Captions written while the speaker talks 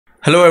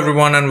Hello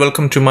everyone and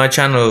welcome to my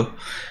channel.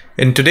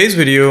 In today's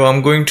video,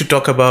 I'm going to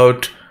talk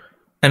about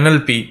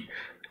NLP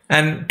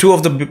and two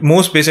of the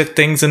most basic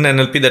things in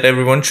NLP that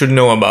everyone should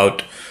know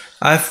about.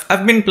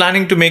 I've been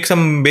planning to make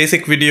some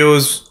basic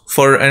videos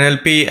for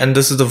NLP, and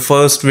this is the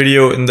first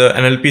video in the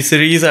NLP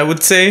series, I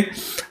would say.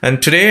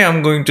 And today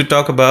I'm going to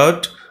talk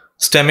about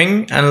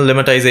stemming and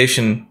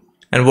lemmatization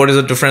and what is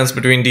the difference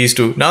between these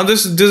two. Now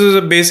this is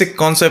a basic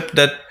concept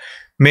that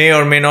may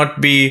or may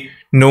not be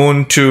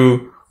known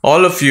to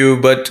all of you,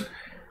 but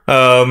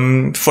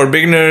for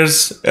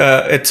beginners,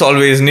 it's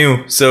always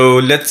new. So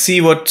let's see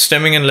what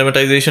stemming and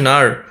lemmatization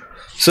are.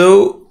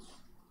 So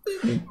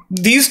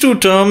these two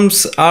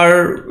terms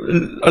are,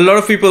 a lot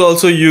of people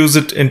also use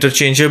it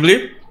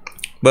interchangeably,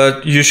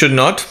 but you should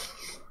not.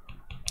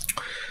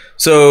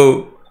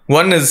 So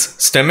one is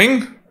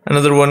stemming,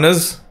 another one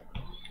is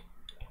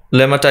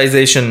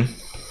lemmatization.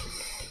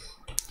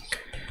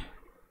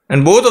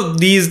 And both of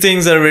these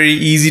things are very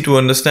easy to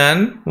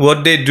understand.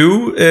 What they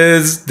do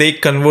is they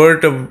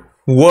convert a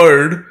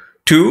word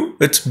to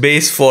its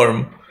base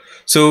form.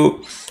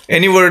 So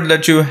any word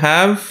that you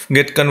have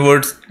gets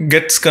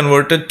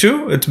converted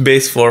to its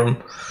base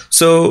form.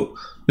 So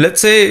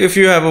let's say if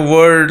you have a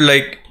word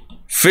like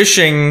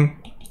fishing,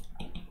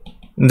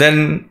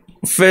 then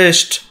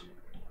fished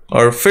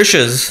or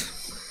fishes.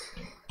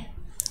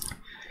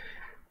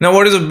 Now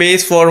what is the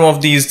base form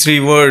of these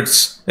three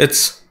words?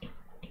 It's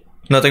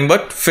nothing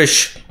but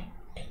fish.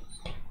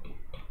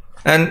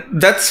 And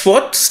that's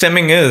what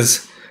stemming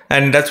is.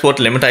 And that's what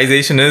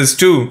lemmatization is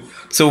too.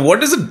 So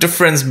what is the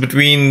difference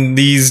between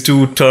these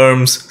two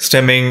terms,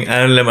 stemming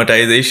and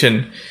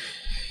lemmatization?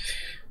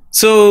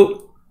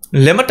 So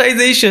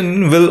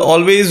lemmatization will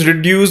always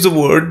reduce the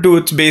word to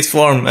its base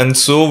form, and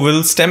so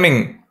will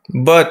stemming.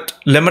 But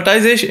in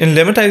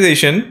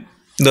lemmatization,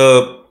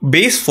 the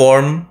base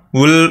form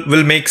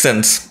will make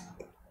sense.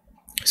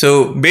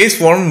 So base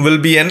form will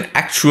be an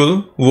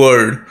actual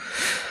word.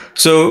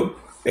 So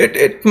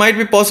it might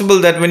be possible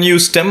that when you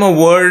stem a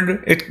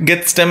word, it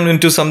gets stemmed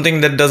into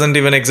something that doesn't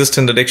even exist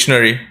in the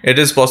dictionary. It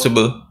is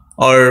possible.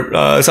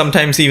 Or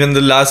sometimes even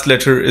the last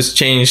letter is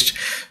changed,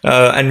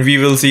 and we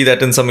will see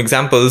that in some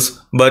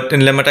examples. But in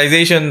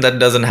lemmatization, that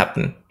doesn't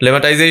happen.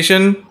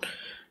 Lemmatization,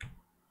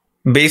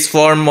 base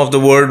form of the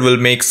word will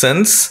make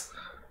sense,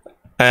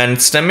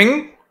 and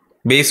stemming,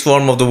 base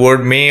form of the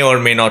word may or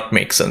may not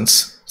make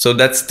sense. So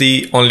that's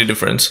the only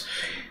difference.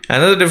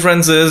 Another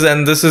difference is,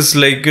 and this is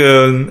like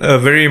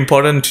very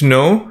important to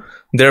know,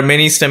 there are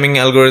many stemming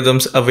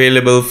algorithms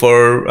available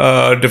for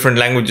different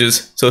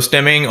languages. So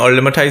stemming or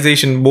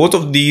lemmatization, both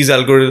of these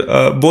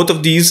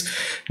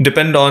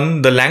depend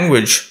on the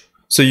language.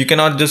 So you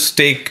cannot just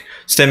take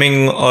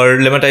stemming or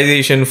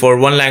lemmatization for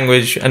one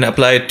language and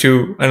apply it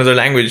to another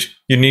language.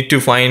 You need to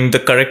find the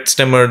correct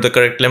stemmer, the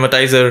correct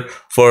lemmetizer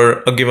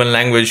for a given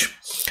language.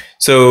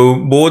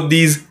 So both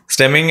these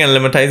stemming and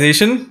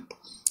lemmatization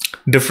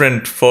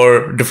different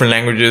for different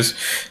languages.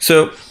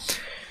 So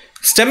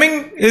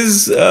stemming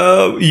is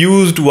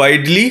used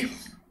widely,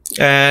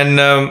 and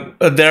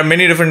there are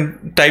many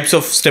different types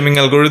of stemming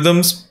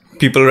algorithms.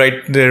 People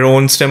write their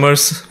own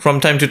stemmers from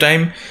time to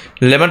time.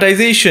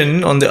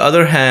 Lemmatization, on the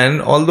other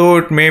hand, although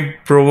it may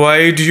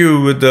provide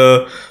you with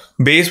the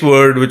base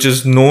word which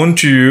is known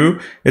to you,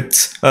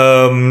 it's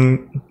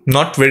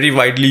not very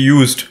widely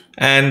used.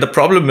 And the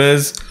problem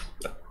is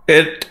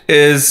it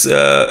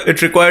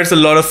requires a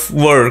lot of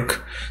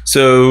work.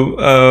 So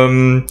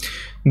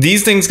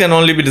these things can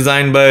only be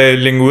designed by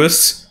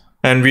linguists,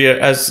 and we are,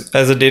 as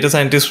a data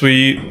scientist,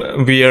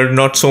 we are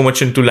not so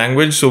much into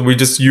language, so we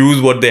just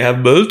use what they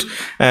have built.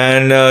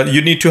 And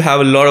you need to have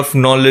a lot of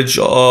knowledge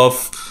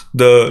of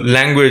the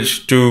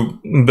language to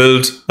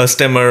build a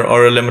stemmer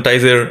or a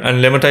lemmetizer,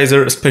 and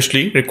lemmetizer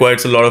especially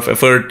requires a lot of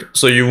effort.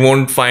 So you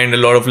won't find a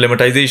lot of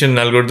lemmatization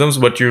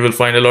algorithms, but you will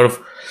find a lot of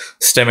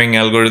stemming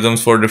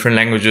algorithms for different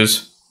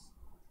languages.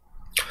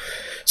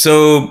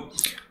 So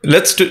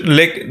let's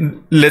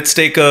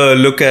take a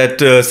look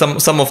at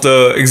some of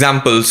the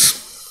examples.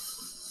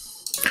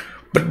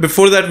 But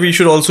before that, we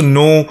should also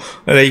know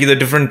like the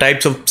different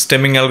types of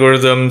stemming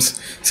algorithms.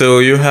 So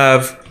you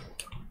have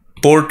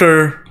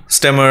Porter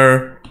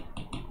stemmer,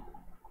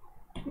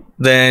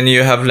 then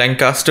you have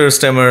Lancaster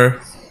stemmer,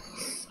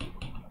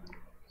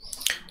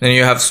 then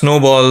you have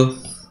Snowball.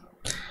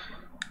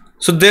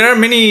 So there are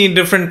many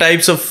different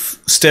types of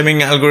stemming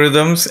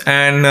algorithms,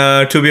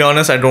 and to be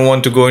honest, I don't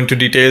want to go into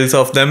details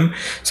of them.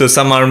 So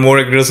some are more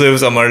aggressive,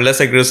 some are less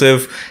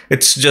aggressive.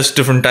 It's just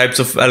different types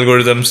of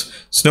algorithms.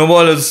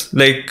 Snowball is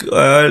like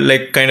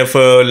kind of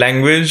a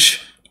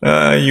language,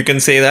 you can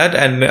say that,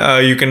 and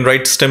you can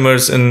write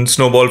stemmers in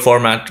Snowball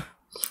format.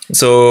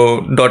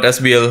 So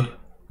 .sbl.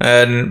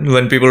 And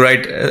when people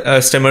write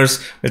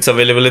stemmers, it's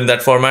available in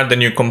that format. Then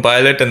you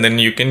compile it and then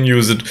you can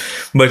use it.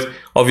 But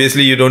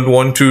obviously you don't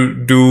want to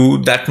do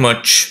that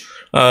much.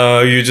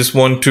 You just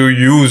want to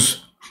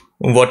use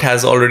what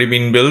has already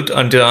been built.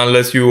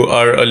 Unless you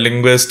are a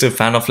linguist, a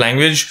fan of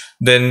language,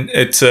 then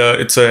it's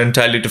an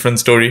entirely different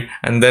story.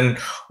 And then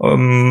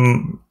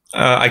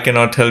I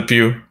cannot help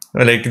you.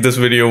 like this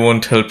video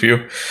won't help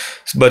you.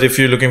 But if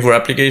you're looking for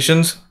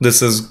applications,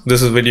 this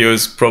video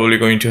is probably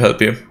going to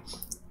help you.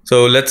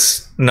 So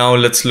let's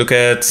look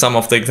at some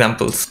of the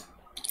examples.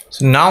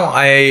 So now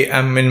I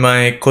am in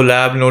my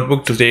Colab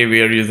notebook. Today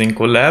we are using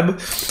Colab.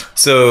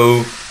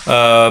 So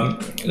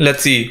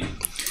let's see.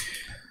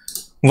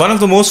 One of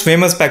the most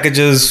famous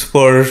packages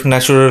for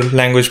natural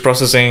language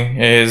processing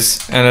is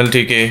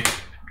NLTK.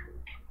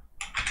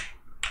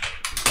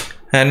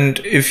 And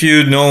if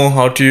you know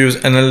how to use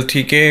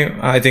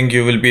NLTK, I think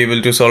you will be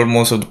able to solve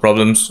most of the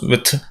problems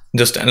with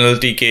just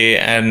NLTK.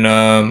 And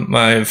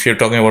if you're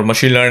talking about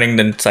machine learning,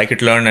 then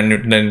scikit-learn,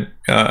 and then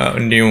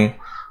new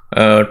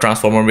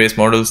transformer-based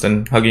models,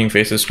 then Hugging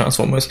Faces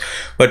transformers.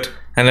 But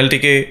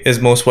NLTK is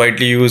most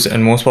widely used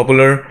and most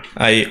popular.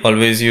 I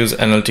always use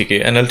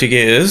NLTK. NLTK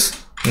is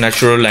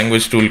Natural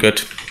Language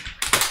Toolkit.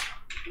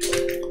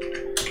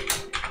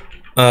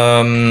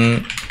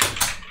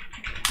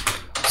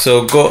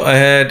 So go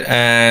ahead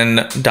and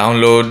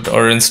download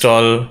or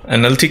install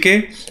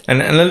NLTK.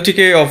 And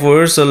NLTK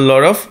offers a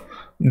lot of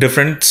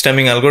different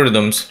stemming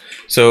algorithms.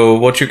 So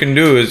what you can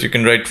do is you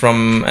can write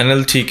from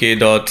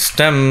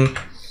nltk.stem.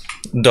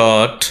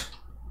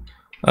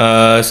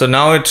 So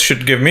now it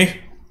should give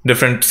me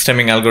different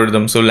stemming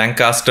algorithms. So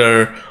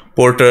Lancaster,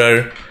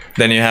 Porter,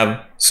 then you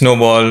have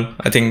Snowball,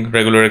 I think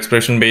regular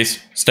expression based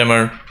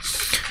stemmer.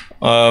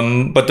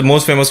 But the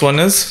most famous one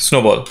is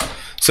Snowball.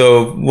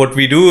 So what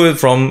we do is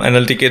from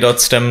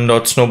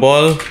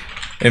nltk.stem.snowball,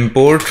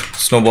 import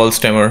Snowball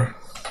stemmer.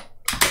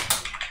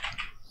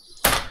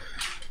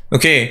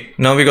 Okay,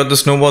 now we got the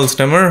Snowball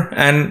stemmer,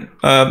 and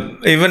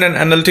even in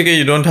NLTK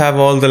you don't have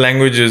all the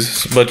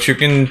languages, but you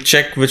can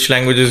check which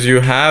languages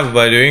you have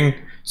by doing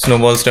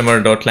Snowball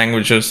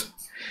stemmer.languages,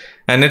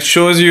 and it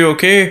shows you,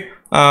 okay,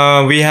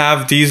 we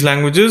have these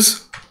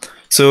languages.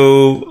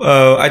 So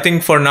I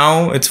think for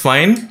now it's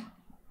fine.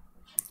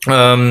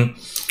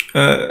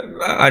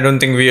 I don't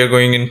think we are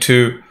going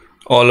into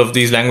all of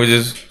these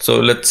languages, so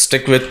let's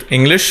stick with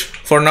English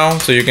for now.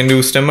 So you can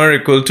do stemmer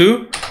equal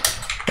to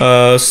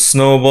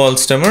Snowball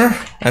stemmer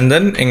and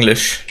then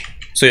English.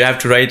 So you have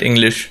to write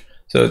English,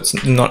 so it's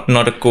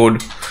not a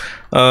code.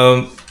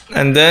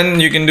 And then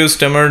you can do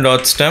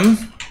stemmer.stem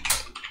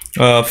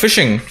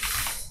fishing.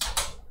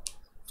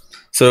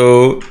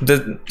 So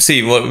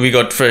see what we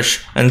got,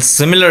 fish. And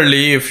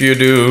similarly, if you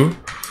do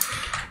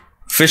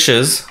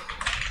fishes,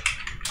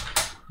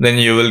 then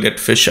you will get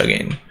fish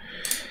again.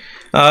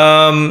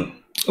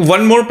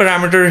 One more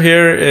parameter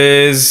here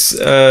is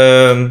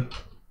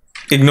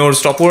ignore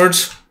stop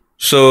words.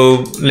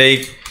 So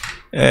like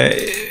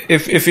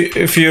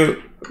if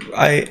you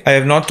I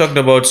have not talked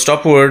about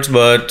stop words,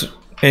 but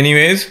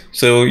anyways,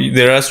 so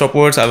there are stop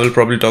words. I will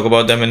probably talk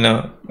about them in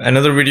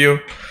another video.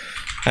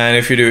 And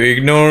if you do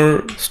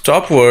ignore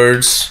stop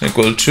words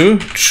equal to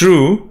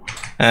true,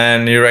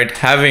 and you write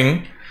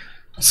having,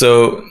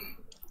 so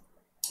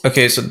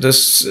okay, so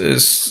this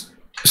is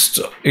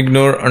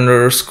ignore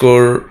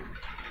underscore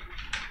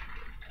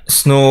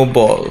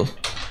snowball.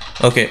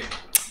 Okay,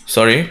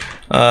 sorry,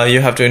 you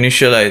have to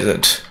initialize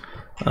it.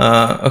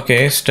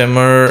 Okay,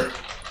 stemmer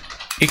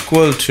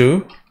equal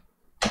to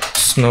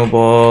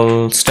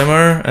snowball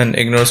stemmer and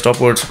ignore stop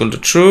words equal to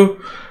true.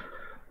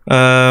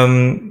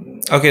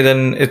 Okay,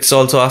 then it's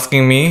also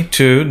asking me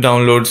to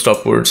download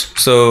stop words.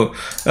 So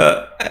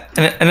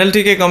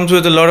NLTK comes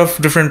with a lot of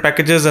different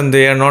packages, and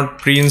they are not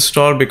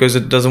pre-installed because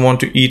it doesn't want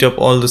to eat up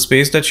all the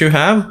space that you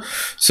have.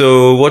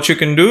 So what you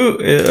can do,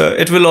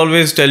 it will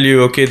always tell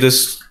you, okay,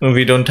 this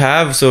we don't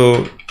have,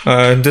 so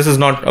this is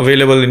not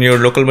available in your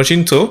local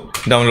machine, so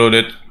download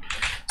it.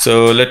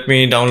 So let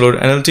me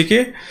download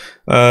NLTK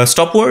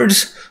stop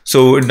words.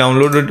 So it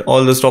downloaded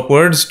all the stop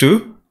words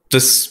to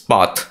this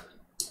path,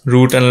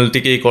 root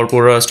NLTK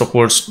corpora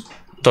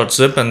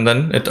stopwords.zip, and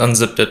then it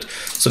unzipped it.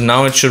 So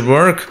now it should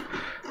work.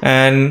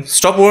 And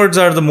stop words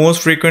are the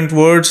most frequent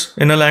words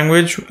in a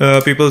language.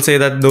 People say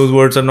that those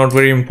words are not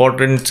very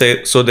important,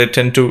 so they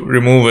tend to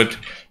remove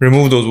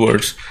those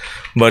words.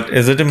 But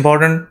is it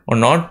important or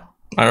not?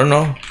 I don't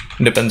know.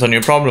 It depends on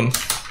your problem.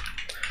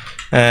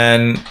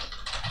 And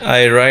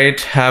I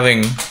write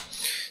having.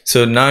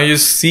 So now you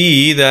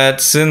see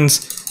that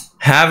since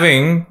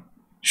having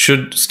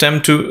should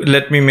stem to,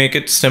 let me make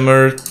it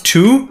stemmer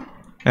 2,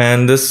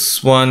 and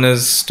this one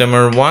is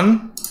stemmer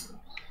 1,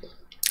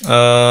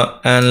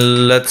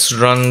 and let's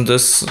run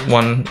this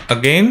one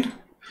again,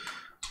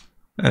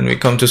 and we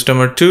come to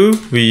stemmer 2,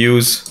 we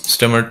use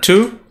stemmer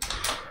 2.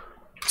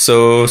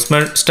 So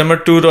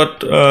stemmer 2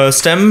 dot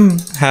stem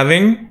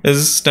having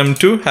is stem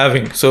 2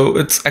 having, so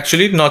it's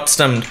actually not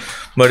stemmed.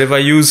 But if I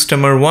use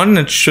stemmer 1,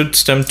 it should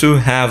stem to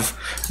have.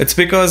 It's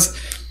because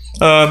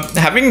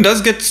having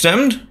does get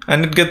stemmed,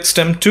 and it gets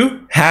stemmed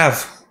to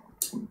have.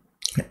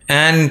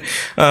 And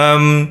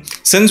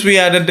since we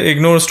added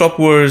ignore stop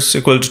words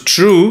equal to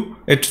true,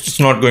 it's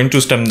not going to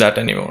stem that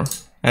anymore.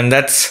 And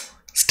that's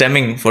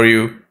stemming for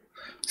you.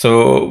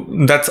 So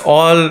that's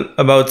all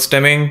about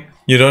stemming.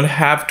 You don't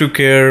have to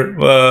care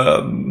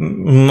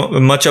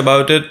much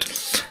about it,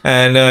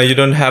 and you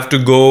don't have to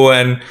go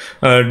and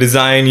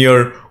design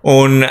your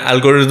own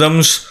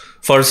algorithms.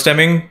 For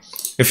stemming,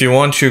 if you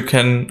want, you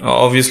can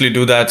obviously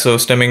do that. So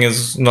stemming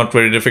is not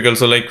very difficult.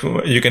 So like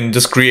you can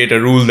just create a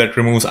rule that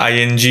removes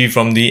ing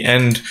from the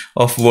end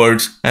of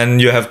words,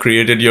 and you have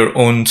created your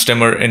own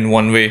stemmer in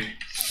one way.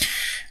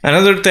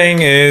 Another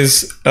thing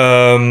is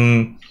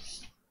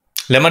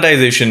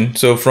lemmatization.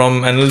 So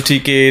from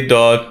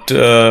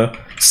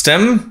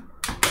nltk.stem,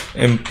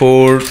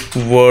 import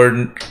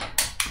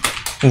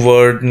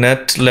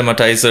wordnet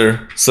lemmetizer.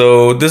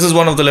 So this is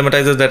one of the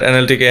lemmatizers that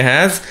nltk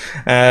has,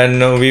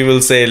 and we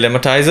will say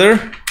lemmetizer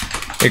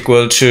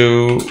equal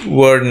to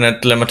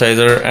wordnet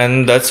lemmetizer,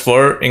 and that's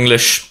for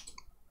English.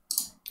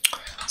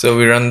 So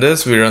we run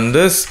this,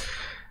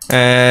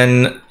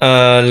 and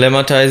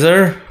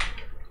lemmetizer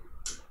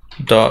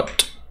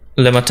dot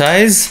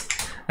lemmetize,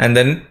 and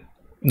then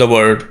the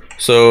word.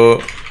 So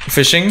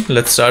fishing,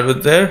 let's start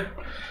with there.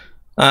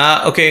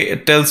 Okay,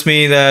 it tells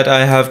me that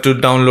I have to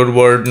download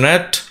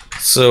wordnet.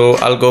 So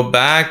I'll go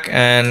back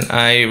and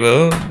I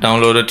will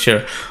download it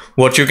here.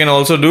 What you can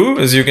also do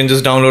is you can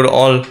just download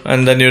all,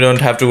 and then you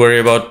don't have to worry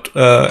about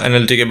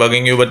NLTK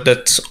bugging you, but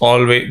that's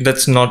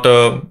not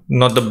the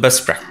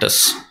best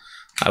practice,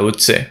 I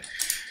would say.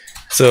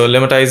 So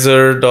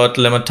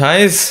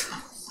lemmetizer.lemmetize,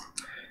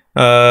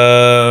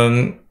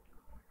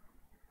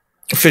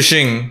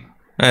 fishing,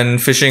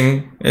 and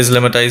fishing is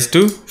lemmatized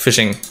to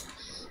fishing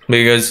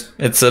because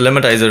it's a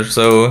lemmetizer.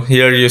 So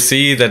here you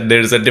see that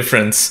there's a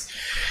difference.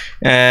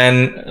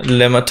 And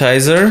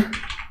lemmetizer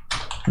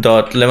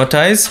dot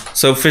lemmetize,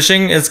 so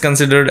fishing is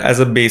considered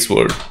as a base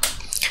word.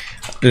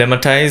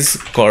 Lemmetize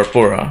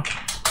corpora,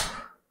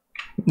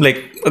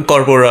 like a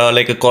corpora,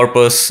 like a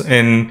corpus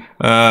in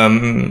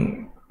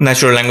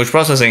natural language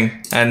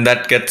processing, and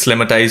that gets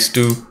lemmatized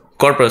to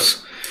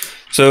corpus.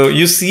 So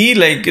you see,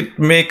 like, it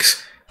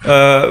makes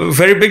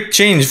very big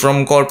change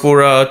from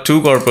corpora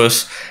to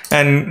corpus,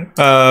 and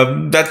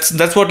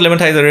that's what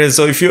lemmetizer is.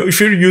 So if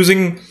you're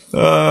using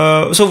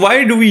so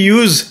why do we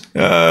use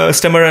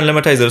stemmer and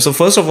lemmetizer? So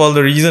first of all,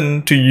 the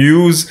reason to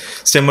use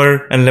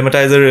stemmer and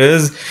lemmetizer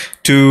is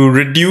to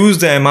reduce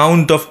the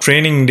amount of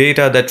training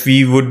data that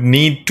we would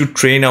need to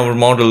train our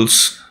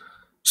models.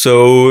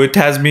 So it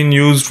has been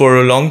used for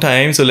a long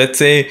time. So let's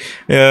say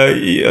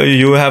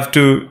you have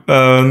to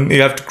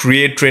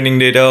create training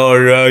data,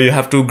 or you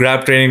have to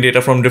grab training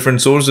data from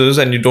different sources,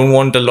 and you don't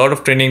want a lot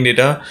of training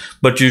data,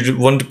 but you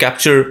want to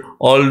capture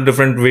all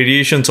different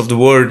variations of the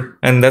word,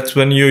 and that's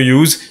when you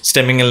use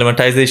stemming and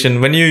lemmatization.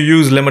 When you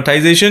use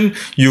lemmatization,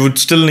 you would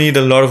still need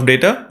a lot of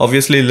data,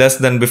 obviously less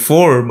than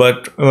before,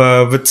 but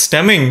with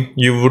stemming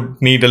you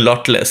would need a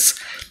lot less,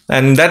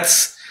 and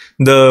that's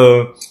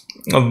the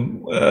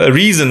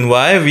reason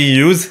why we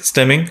use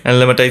stemming and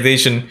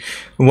lemmatization.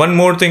 One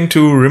more thing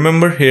to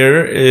remember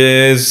here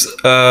is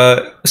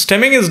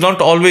stemming is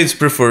not always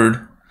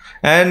preferred,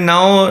 and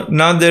now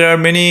there are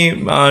many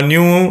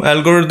new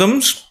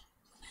algorithms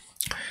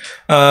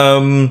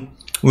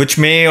which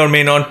may or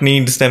may not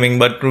need stemming,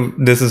 but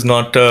this is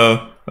not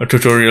a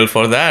tutorial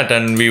for that,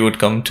 and we would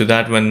come to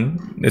that when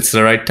it's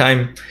the right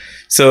time.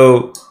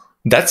 So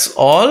that's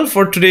all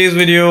for today's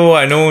video.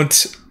 I know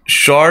it's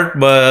short,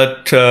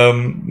 but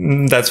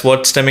that's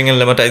what stemming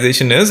and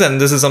lemmatization is, and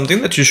this is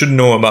something that you should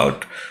know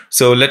about.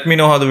 So let me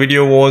know how the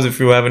video was. If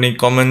you have any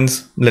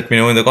comments, let me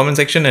know in the comment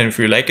section, and if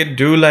you like it,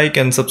 do like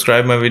and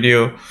subscribe my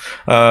video,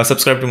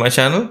 subscribe to my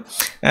channel,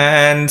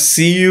 and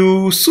see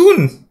you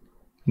soon.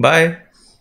 Bye.